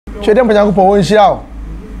Chede mpanyankopo won hia o.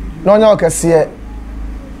 Na onya okese.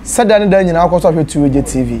 Sada ne da nyina akoso hwe Tuweje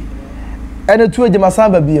TV. Ene Tuweje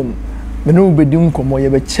masaba biem. Me no bedi nkomo ye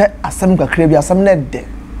be che asam kakra bi asam na de.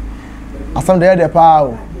 Asam de pa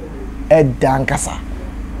o. Dankasa.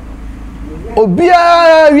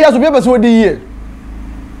 Obia wiaso bia bese wodi yie.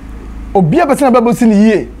 Obia bese na babo sini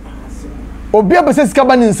yie. Obia bese sika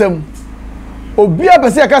ba nsam. Obia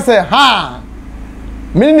bese aka se ha.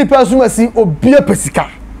 Mini ni person asi obia pesika.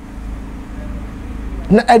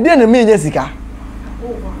 Na ade na me sika.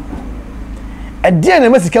 Ade na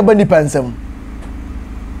me sika ba ni pansam.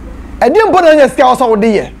 Ade mbo na nya sika oso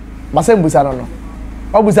wodi ye. Basem busa no no.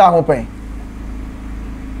 Obusa ho pen.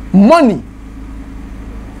 Money.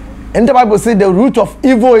 And the Bible says the root of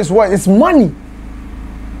evil is what? It's money.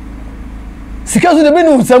 Sika so de be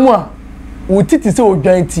no samua. Wo titi se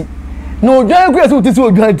odwanti. No odwan kura se wo titi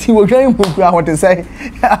odwanti, wo dwan mu kura ho te sai.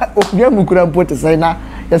 Odwan mu kura mpo te sai na.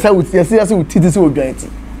 Yesa wo titi se odwanti.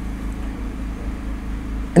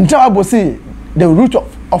 And the Bible says the root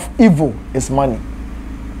of evil is money.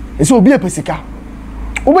 It's obi epesika.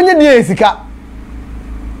 Obenye die esika.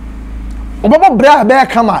 Obaba bra be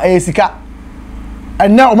kama esika.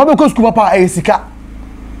 And now omabe ko school papa esika.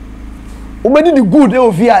 Obedi the good e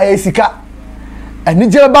ofia esika. Ani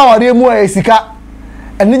je ba ware mu esika.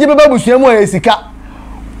 Ani je ba busua mu esika.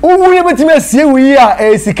 Uwure betime asie wi a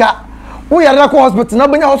esika. Wo yare ko hospital na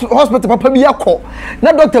benya hospital papa bi yakọ.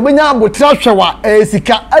 Na doctor benya abotra hwewa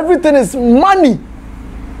esika. Everything is money.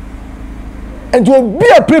 And to be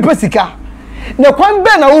a prepare sika. Na kwan be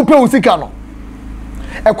na wo pe usika no.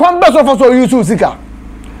 E kwan be so fa so use usika.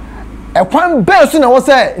 E kwan be so na wo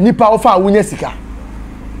say nipa wo fa wunya sika.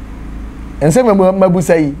 Ense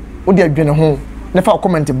mabusa yi, wo de adwene ho. Na fa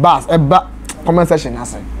comment bars e ba comment section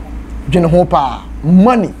ase. Dwene ho pa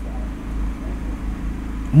money.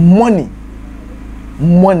 Money.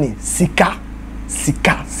 Money sika.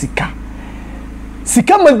 Sika.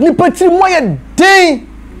 Sika ma nipa ti mo ye den.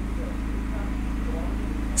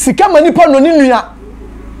 Sika ma nipa no ni nua.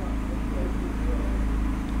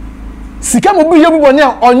 Sika mo bi ye bubone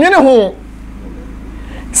a onwene ho.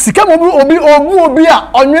 Sika mo bi obi a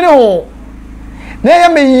onwene ho. Na ya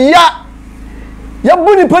me ya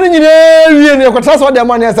bu nipa ni nyine wie ne kwata so de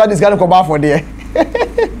money asa this guy ko ba for there.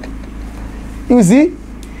 You see?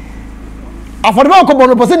 Afọdụ ko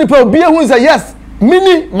bono person nipa obi ehun say yes,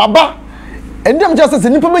 mini maba. Endem just say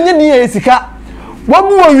nipa menye ni ya sika.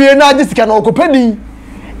 Wabu wa wie na agi sika na okopedi.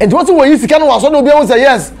 Enti wo se wo yi sika no waso na obi ehun say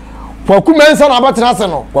yes. Kwaku mensa na abatena ase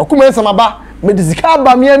no. Kwaku mensa maba, me di sika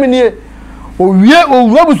ba me amini. Owie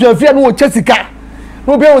owura busuafia no wo che sika.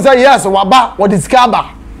 No obi ehun say yes, waba, wo di sika ba.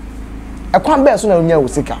 Ekwan be so na onya wo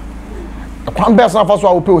sika. Ekwan be so na faso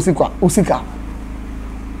a wo pe osika.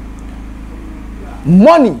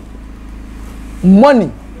 Money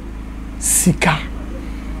sika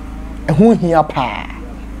ehun hia pa.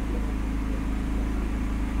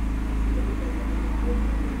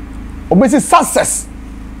 Obesi success.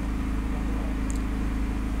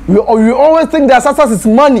 We always think that success is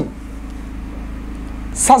money.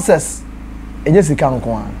 Success enye sika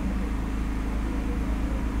nko an.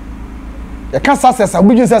 You can't success. I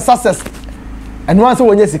will say success. And once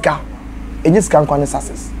when you sika, enye sika nko an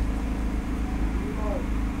success.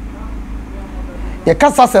 You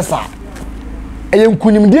can't success. Eye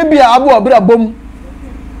nkunimdie bia abo abra bom.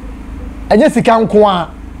 Enye sika nko an.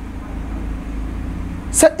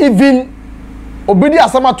 Say even obedi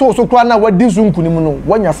asama to so kra na wadi su nkunim no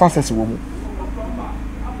wanya success wo mu.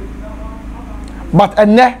 But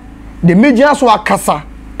ene the major so akasa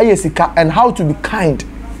eye sika and how to be kind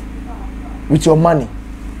with your money.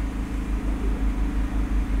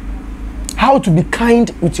 How to be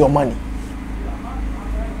kind with your money.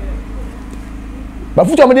 Ba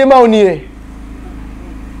futu amede ma oni e.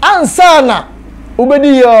 Ansa na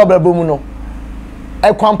obedi yo brabom no.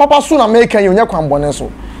 E kwan papa so na make you nya kwan bone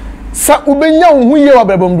so. Sa ubenya hu ye wa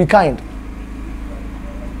brabom be kind.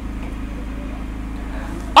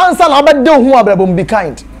 Ansa na abede hu wa brabom be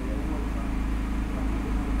kind.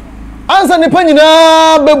 Ansa ne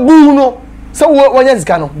panyina bebu no. So wonya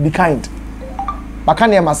sika no be kind. Baka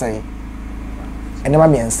na ma say. Enema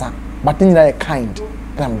miensa. But nyina ye kind.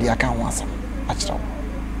 Na mde aka ho asam. Achira.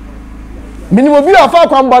 Minimo bi afa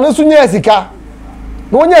kwamba no so nya sika.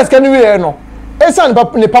 No wonya sika no we no. Esan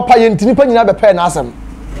ne papa ye ntini panyina be pe na asam.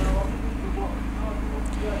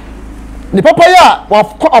 Ni papa ya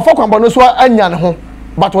afa kwamba no so anya ne ho.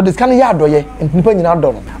 But what this can ya adoye ntini panyina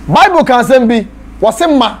do no. Bible kan sem bi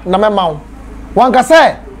wasemma na mema wo. Wanka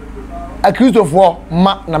say a Christopher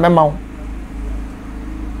ma na mema wo.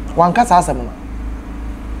 Wanka sa asem no.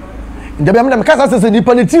 Ndebe am na meka sa se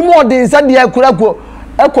nipa ne ti mo de nsa de akura ko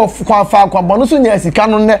eko kwa fa kwa bono so nya sika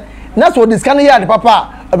no ne na so dis kan ya de papa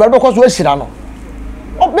ebebe ko so ahira no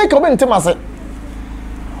o make obi ntemase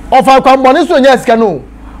o fa kwa bono so nya sika no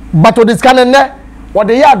but o dis kan ne wo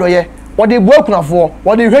de ya adoye wo de bu akunafo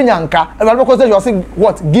wo de hwanyanka ebebe ko so you say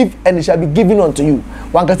what give and it shall be given unto you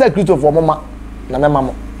wan ka say Christo for mama na mema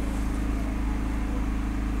mo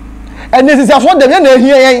and this is what them na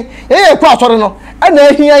ehia yen kwa asore no na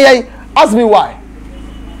ehia yen ask me why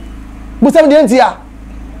busam de ntia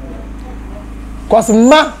cause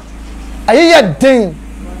ma aye den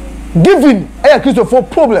giving Christo for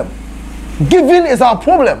problem giving is our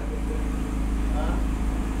problem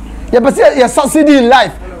you succeed in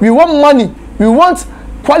life we want money we want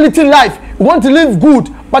quality life we want to live good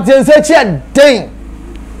but you say che den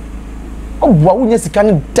obuwa unya sika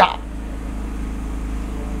ni da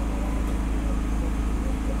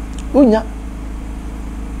unya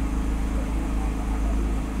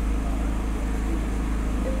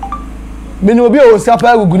meni obi o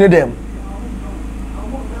sapa gugune dem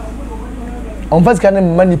on fa sika ni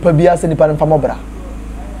mani pa bia se ni pa nfa mobra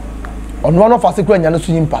ono no fa se kura nya no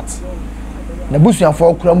so impact na busuafo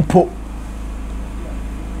okura mpo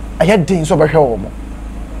aye den so behwe wo mo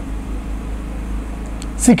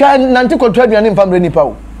sika nanti kontra aduane mfa mre nipa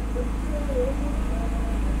wo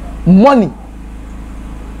money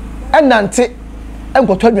nanti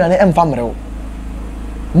enkoto aduane mfa mre wo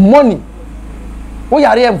money wo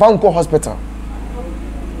yare mfa nko hospital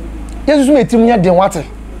yesu so metim nya den wate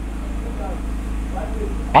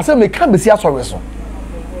ase me kan besi asore so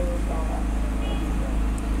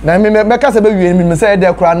na me ka se be wie me say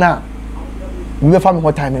de kura na we be fa me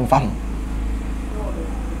ho time mfa ho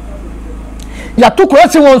ya to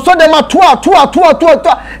kurasi won so dem ato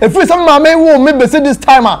efi some mama wo me be say this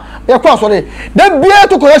time ya kwa so de bia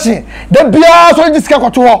to kurasi de bia so disika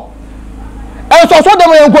kwato ho e so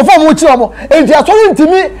dem yan kofo mu chi omo e dia so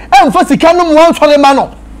ntimi emfa sika no mu anso de ma no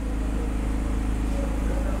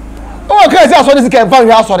o ka se aso de sika emfa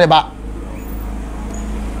hwe aso de ba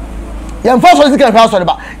ya emfa so de sika hwe aso de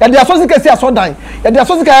ba ya dia so sika si aso dan ya dia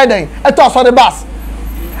so sika ya dan e to aso de bas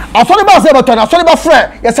e beto na aso de ba frɛ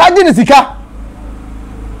ya sa gi ni sika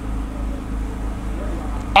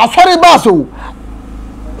asori baso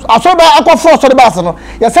asori ba akofo asori baso no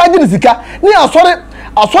ya sa gi ni sika ni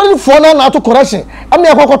asori fo na to correction am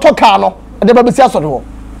ya kokoto ka no de ba besi asori ho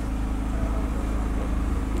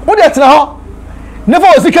wo de tena ho ne fa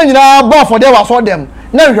osika nyina ba for de wa so dem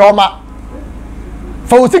na hwe oma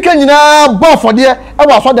fa osika nyina ba for de e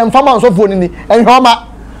wa so dem fa ma so fo ni hwe oma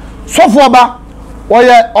so fo ba wo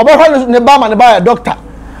ye obehwa ne ba ma ne ba ya doctor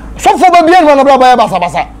so fo ba bia no ba ya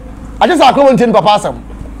basa aje sa akọ wontin papa asem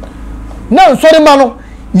na nsori ma no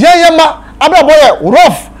yeyema abraboye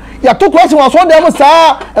rough ya to cross wa so dem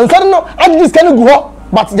saa nsori no adi scan gu ho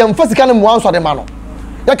but dem first scan mu ansori ma no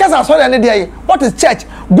ya kasa sorry ne dey what is church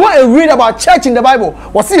go and read about church in the Bible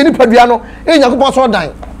was see ni padua no e yakopon so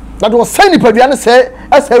dan that was say ni padua no say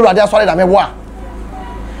asa urade sorry da mebo a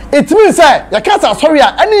it means say ya kasa sorry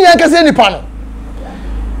a ani yan kasa ni pa no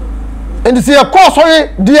and see ya call sorry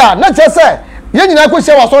dia na che say ye nyina ko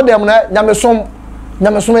hye wa so dem na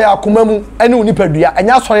nyamesom ya akoma mu ene unipadua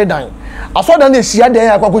anya asori dan asori dan na hia dan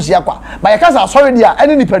ya kwa ko hia kwa ba ya kasa asori dia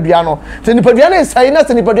ene nipadua no te nipadua na sai na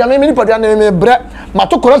se nipadua me nipadua na me bre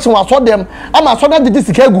mato correction wa so dem ama asori na de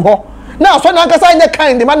sika gu ho na asori na kasa anya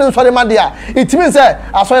kind man nsori ma dia it means say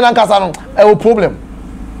asori na kasa no e problem.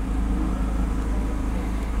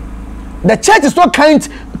 The church is not kind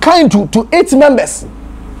to 8 members.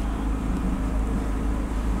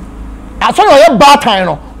 Asori oye bad time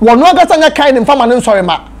no wono agasa nya kind mfama ne nsori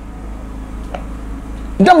ma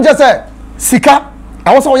ndam je say sika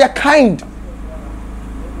awosa oye kind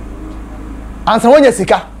and when you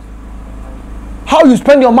sika how you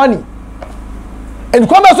spend your money and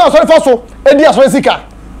come so asori for so e di asori sika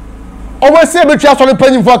always say be twa asori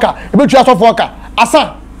panyin foka e be twa asori foka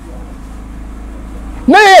asa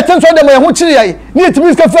na ye ten so dem ye ho kiri ye ni etimi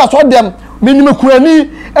sika fi asori dem minime kurani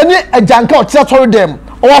ene ajanka o tira asori dem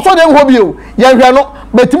o waso dem ho bio ye hwe no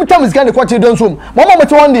betimi tam sika ne kwachi don som mama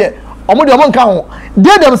mete won de omo de omo nka ho de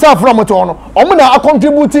dem self from mete won no omo na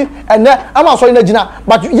contribute ene ama so na gina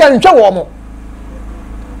but ye ntwe wo mo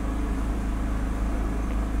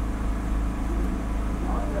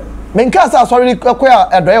menkasa sorry kwa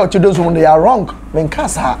edoye o chidon som they are wrong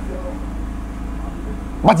menkasa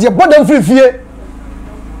but ye bodam free fie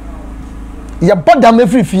ye bodam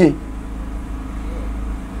free fie.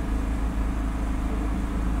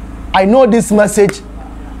 I know this message,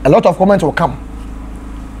 a lot of comments will come.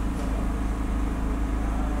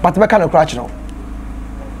 But we can't crash now.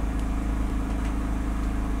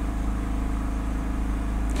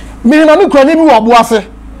 me ma me kurani bi wo aboase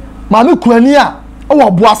ma me kurani a wo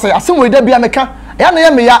aboase asem we da bia meka ya na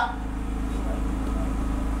ya me ya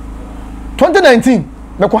 2019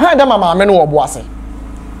 me ko han da ma me no wo aboase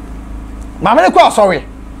ma me ko asori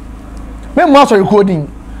me mo asori ko din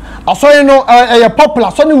asori no e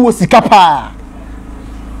popular so ni wo sika pa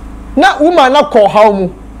na woman na ko haw mu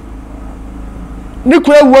ni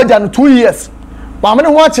kura wo aja no 2 years ma me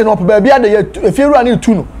no ho ache no pa bia da ya efieru ani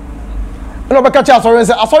tu no na obeka cha asori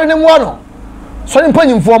se asori ne mo no so ni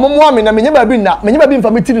mpanyimfo mo ame na menye ba bi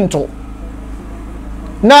mfa metiri nto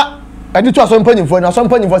na adi to asori mpanyimfo na asori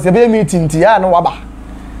mpanyimfo se be meeting ti ya no waba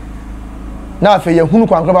na afa ye hunu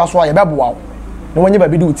kwankra ba so ya be boa na wonye ba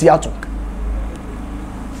bi di uti ato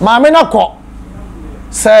ma me na ko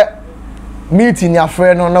se meeting ya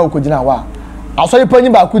frɛ no na okogina wa asori panyi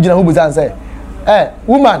ba kugina hu buzan se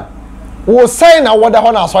woman wo sai na woda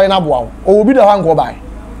ho na asori na boa o obi da ho anko bai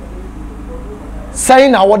sai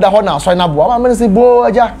na woda ho na asori na boa ma me se bo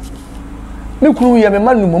aja me kuru ye me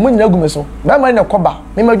manu mo nyina gume so ba ma na koba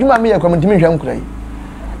me madwuma me ye kwa ntimi hwa nkura yi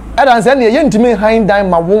edan se ne ye ntimi han dan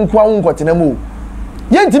ma wo nkwa wo nkotena mu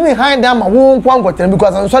ye ntimi han dan ma wo nkwa nkotena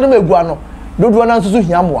because ansori ma egu ano dodo na nsusu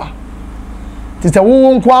hia moa tite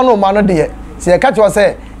wo nkwa no ma no de ye se ka cho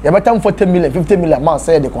se ye betam 40 million 50 million ma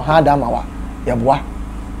se de ko ha dan ma wa ye boa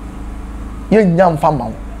ye nyam fa ma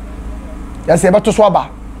ya se beto so aba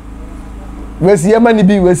wesi ye mani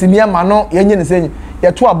bi wesi mi ama no ye nye ne se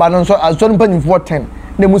ye to aba no so asori mpanyimfo 10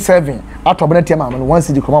 na mu 7 atobo na tie ma no 1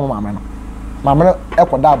 cd ko ma no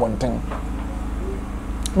ekoda abonten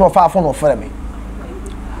no fa afo no fere me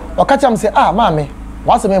o ka cham se maame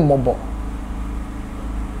wase me mmobo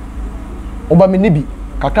oba me nibi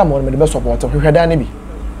kakra mo me de be support hwehweda ne bi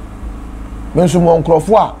me nso mo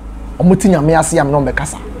nkrofo a omotinya me ase am no be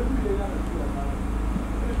kasa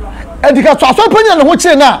edika to aso panya ne ho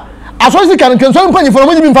kire na aso sika ne kenso panya fo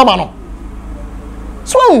mo nyi bi mfa ma no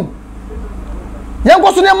so yen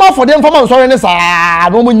ko so ne ma fo de mfa ma nso ne saa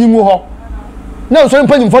no mo nyimu ho na nso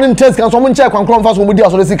panya fo ne test kan so mo nche kwankro mfa so mo di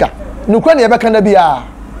aso sika nukura ne ye be kan da bia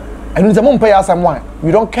enu nze mo mpa ya asam one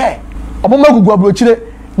we don't care omo magugu abrochire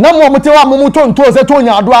na mo motewa mo tonto se to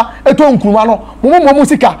nya adoa eto nkuruma no mo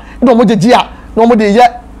sika do mo jejia na mo de ye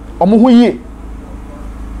omo ho yie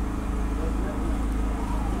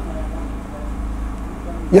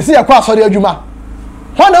yesi yakwa asori adwuma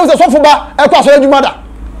ho na uze sofo ba ekwa asori adwuma da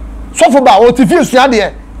sofo ba o tifi sua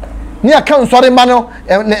de ni aka nsori ma no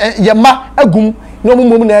ye ma agum na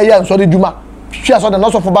mo na ye nsori adwuma hwe asori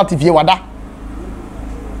na sofo ba tifi wada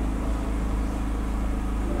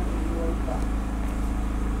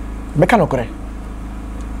mekano kore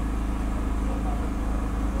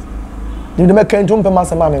ni de meka ntum pema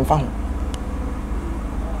sama me mfa ho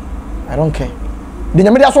I don't care de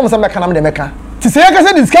nyame de aso mse meka na me de meka ti se yaka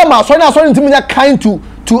se disca ma so na so ntum nya kind to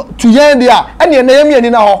yen dia ene na yam yani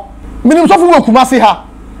na ho minim so fu wakuma se ha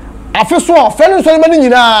afi so ofe no so mani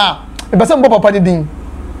nyina e be se mbo papa de din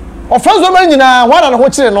ofe so mani nyina wana na ho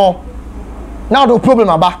kire no now the problem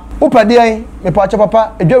aba upade an me pa cha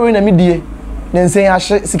papa edwawe na me die nensen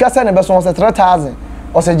ahye sika se ne beso 3000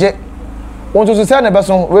 oseje wonto se ne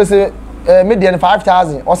beso we se median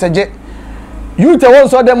 5000 oseje you te won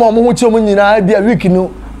so dem mo hu chi mo nyina bia week no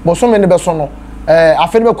boso me ne beso no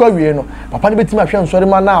afi ne be kwa wie no papa ne betima hwe nsore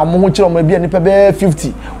ma na mo hu chi mo bia ne pe be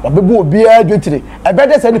 50 obebu obi adwetire ebe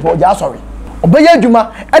de se ne po ja asore obeye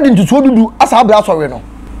adwuma ade ntuso dudu asa abra asore no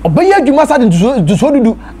obeye adwuma sa de ntuso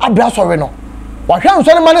dudu abra asore no wahwe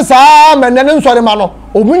nsore ma ne saa menne ne nsore ma no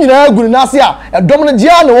omu nyina aguru na ase a edom no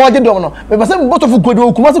gia no woje dom no me pese mbotofu kodo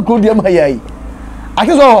okuma se kodo am hayai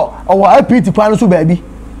akizo owo apiti pan so baabi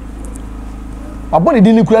abone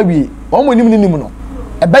din ni kura wie won mo nim ni nim no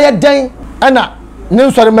ebeye den ana ne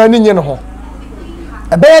nsore ma ni nye no ho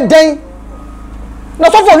ebeye den na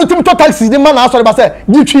so fo no tim to taxi ni ma na asore ba se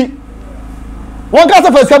gitwi won ka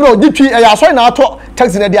se fa ska no gitwi e ya asore na ato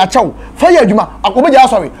taxi na de achew fa ya adwuma akobe ja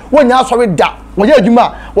asore won nya asore da woye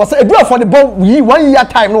adwuma wo se edu for the ball we 1 year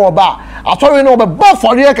time no oba asori no oba ball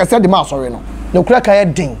for the kase de ma asori no no kura kan ye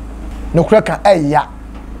din no kura kan eya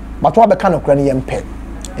but wa be kan no kura ne yempe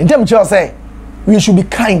ntem che say we should be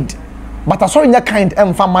kind but asori nya kind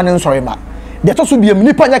emfa man nsori ma de to so bia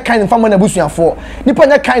nipa nya kind emfa man abusuafo nipa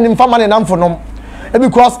nya kind emfa man namfo nom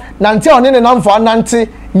because nante one ne namfo anante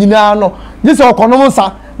nyina no gise okonom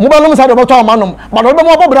nsa mo ba nom sa do beto amanom ba do be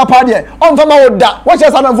mo bobra pa de on fa ma woda wo che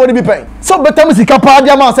sa namfo ni bi pen so betam sika pa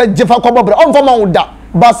de ma sa jefa ko bobra on fa ma woda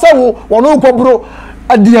ba se wo wono ko bro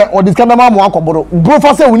adie o diska na ma mo akoboro bro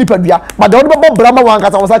fa se wo ni padua ba de wo be bobra ma wan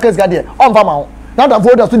kasa wo sa ka sika de on fa ma wo na da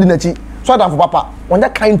fo da so di na chi so da fo papa won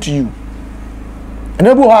kind to you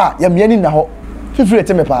ene bu ha ya miani na ho fifire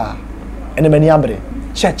teme pa ene mani ambre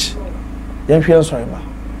church yen hwe nsori ma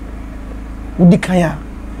udi kan ya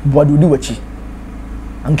boade udi wachi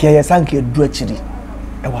anke ye sanke du achiri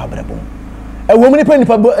e wa abrabom e wo mu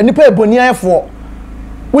nipa eboni ayefo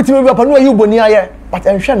wuti be papa no ayi boni aye but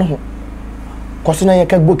enhwe no ho koso na ye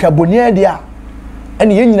ka boni aye dia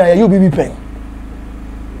ene ye nyina ye obi pen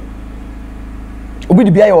obi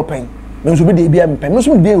di bia ye open me nso bi di bia pen me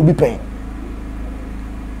nso bi obi pen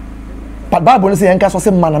but Bible say yanka so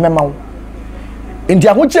se ma na mema wo enti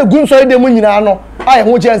ahoche gu nso de mu nyina no aye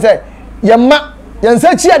ho che se ye ma ye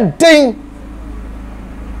nsa chi aden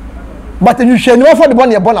but you hwe ni wofo de bo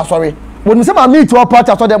na ye bo na sorry wonu se ma meet to part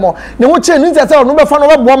aso dem ne ho che ni se no be fa no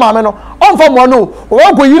be bo ma me no onfa mo no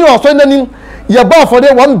o go yiri oso nanim ye ba for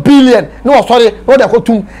the 1 billion no sorry no de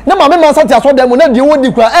kotum na ma me mansa ti aso dem na de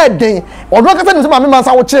wodi kura den odo kasa ni se ma me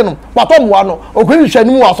mansa wo che no wato mo no o ko hwe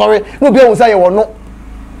ni mu wa sorry no be won say ye wo no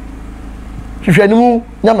hwe ni mu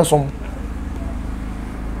nyame som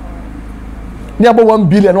ni abo 1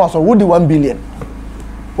 billion no aso wodi 1 billion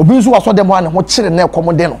obi nso waso dem ha ne ho kire na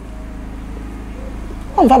ekomo de no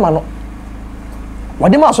onfa ma no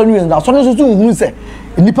wade ma so nwen da so no so nhunu se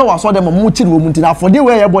nipa waso dem mo kire wo mu ntina afode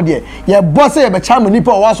we ye bode ye bo se ye be cha mo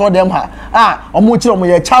nipa waso dem ha omo kire mo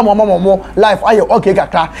ye cha mo life aye okay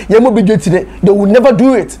kakra ye mo bi dwetire they will never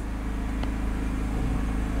do it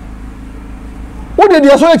wo de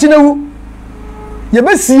dia so ye chinewu ye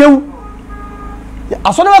be siewu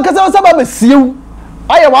aso na kasa sa ba be siewu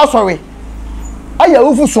aye waso we aye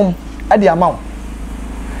ufusum ade amawo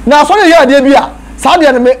na aso ye ade bia sa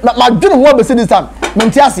de ma dwene ho be se this time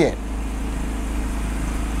menti ase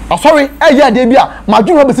sorry eye ade bia ma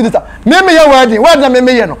dwene ho be se this time me ye wedding na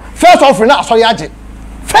me ye no first offering na asori age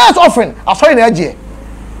first offering asori na age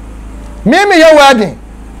me ye wedding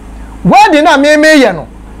na me ye no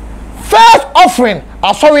first offering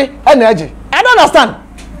asori na age I don't understand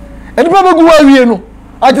eni pa be gu ho awie no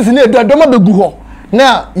age se na do ma be gu ho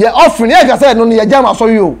na ye offering ye ka say no ye jam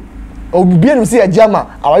asori o obibie no se ye jam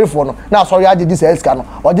awayefo no na asori age dis eska no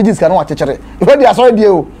o dis ka no wa chechere e di asori die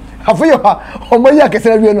o afi yo o mo ya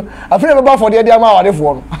kese awie no afi be ba for de dia ma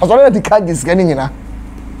awayefo no asori na ti ka dis ka ni nyina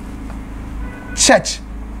church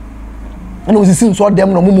and we see so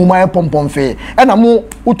dem no mu mai pompom fe e na mu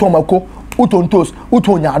utomako utontos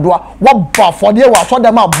utonyadoa wa ba for de wa so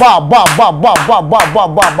dem ba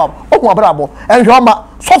o ko abrabo en hwe ma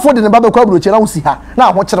sofo de ne ba be kwa broche na wo si ha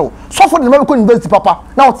na ho kyerew sofo de ne ba be kwa university papa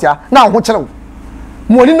na wo tia na ho kyerew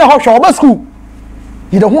mo ni na ho hwe oba school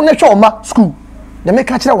yi de ho ne hwe oma school de me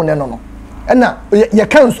ka kyerew ne no na ye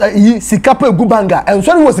kan yi sika pa egu banga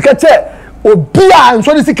enso ni wo sika che obi a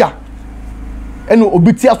enso ni sika eno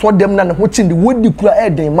obi tia so dem na ne ho kyi ndi wodi kura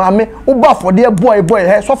eden maame wo ba for de boy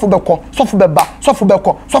he sofo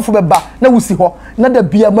be ba na wusi ho na da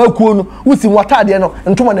bia makuo no wusi watade no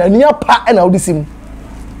ntoma na ania pa na wodisim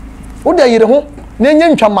wo da yire ho na enye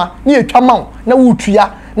ntwama na etwama na wutua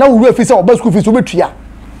na wuru afise oba school fees obetua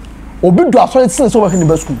obi do aso sin so wa ni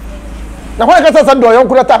ba school na ho ka sa do yon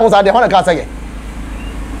kura ta ho sa de ho na ka sa ye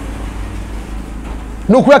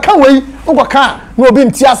no kura kan wei wo ka na obi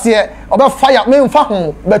ntiase oba fire me mfa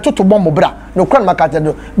ho be toto bom bra no kura ma ka te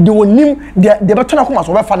do de wonim de be tona ko ma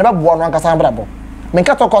so be fa ne be bo no anka sa bra bo me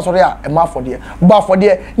nka to ko so re a e ma afode ba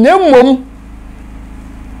afode na mmom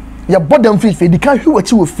ya bodam fi di kan hwe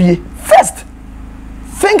wachi wo fie first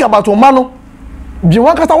think about omano bi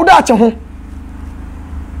wan kasa wo da ache ho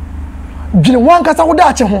bi wan kasa wo da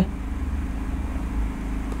ache ho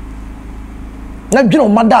na bi no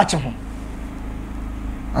ma da ache ho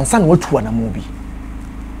ansa na watu na mo bi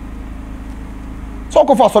so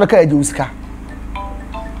ko fa so ka eje usika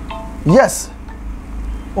yes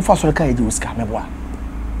o fa so ka eje usika me boa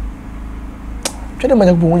twede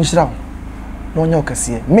manya bo won shira no nya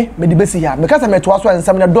okase me di besi ya me kasa me to aso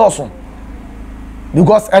ensam na doso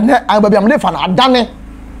because ene an babia me fa na adane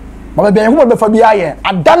ba babia hu be fa bi aye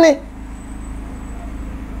adane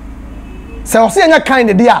se o se nya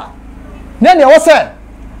kind de a na ne wo se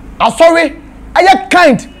asori aye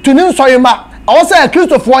kind to nin soyima awo se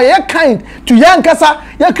Christopher ye kind to yankasa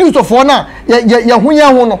ye Christopher na ye hunya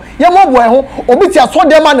ho no ye mobo e ho obi ti aso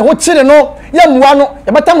dem ma ne ho kire no ye muwa no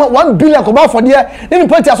ye betam 1 billion ko ba for de ni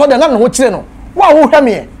party aso dem na ne ho kire no wa ho hwa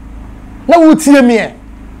me na wo tie me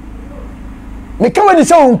ka wadi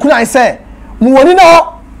se won kuna se mu woni na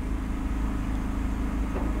ho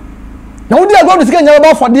na wo di agro de sika nya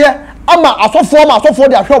ba for de ama asofo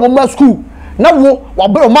de ahwe mo school na wo wa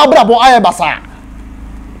ma bra bo aye basa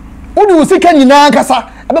udi usika nyina ankasa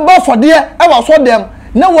ebe ba fode e wa so dem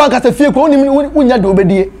na wo ankasa fie ko onim unya de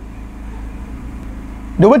obedie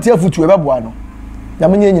de obeti afutu ebe boa no na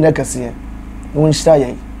menye nyina kase won shira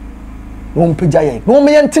ye won pagya ye won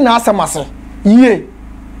me yente na asamase ye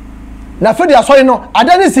na fe dia so no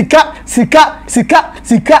adane sika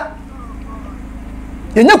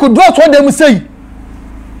yenye ko do so dem sei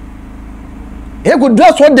e go do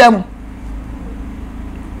so dem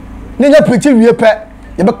nenya preach wie pe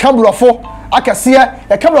ye be kambrofo akase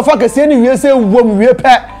ye kambrofo akase ni wie sei wom wie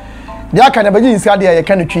pe dia aka na baji iska dia ye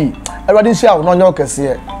kan twi awade nsia wo no nyo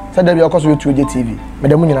kase se da bi okoso YouTube TV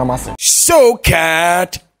medam nyina mase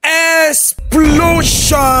Socat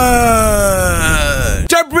Explosion.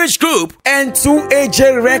 The Bridge Group and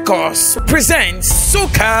 2AJ Records presents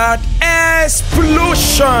Socat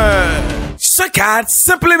Explosion. Socat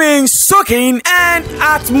simply means soaking and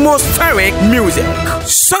atmospheric music.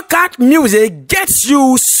 Socat music gets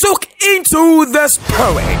you soaked into the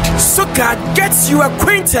spirit. Socat gets you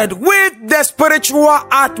acquainted with the spiritual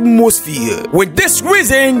atmosphere. With this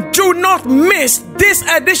reason, do not miss this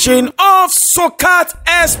edition of Socat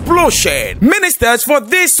Explosion. Ministers for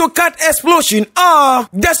this Socat Explosion are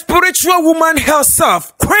the spiritual woman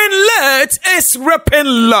herself, Queen Let is rapping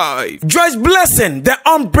live. Joyce Blessing, the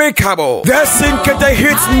unbreakable. The Sinkete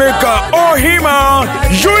Hitmaker, Ohima,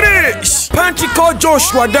 Eunice, Pentecost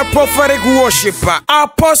Joshua, the prophetic worshipper,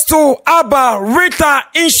 Apostle Abba, Rita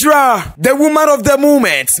Inshra, the woman of the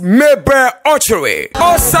moment, Mebe Ochery,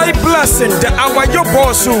 Osai Blessing, the Awayo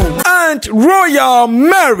Bosu, and Royal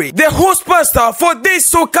Mary. The host pastor for this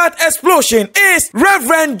Socat Explosion is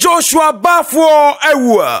Reverend Joshua Bafo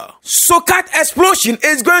Ewa. Socat Explosion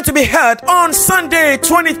is going to be held on Sunday,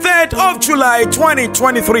 23rd of July,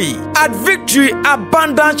 2023 at Victory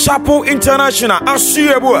Abundant Chapel International,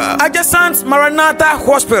 Asiebua, adjacent Maranatha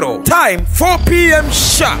Hospital. Time 4 p.m.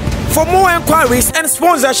 sharp. For more inquiries and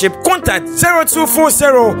sponsorship, contact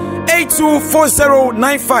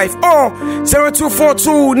 0240-824095 or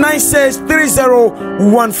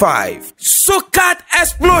 0242-963015. Socat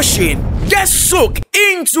Explosion. Get soaked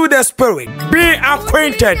into the spirit. Be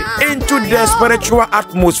acquainted into the spiritual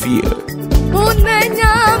atmosphere.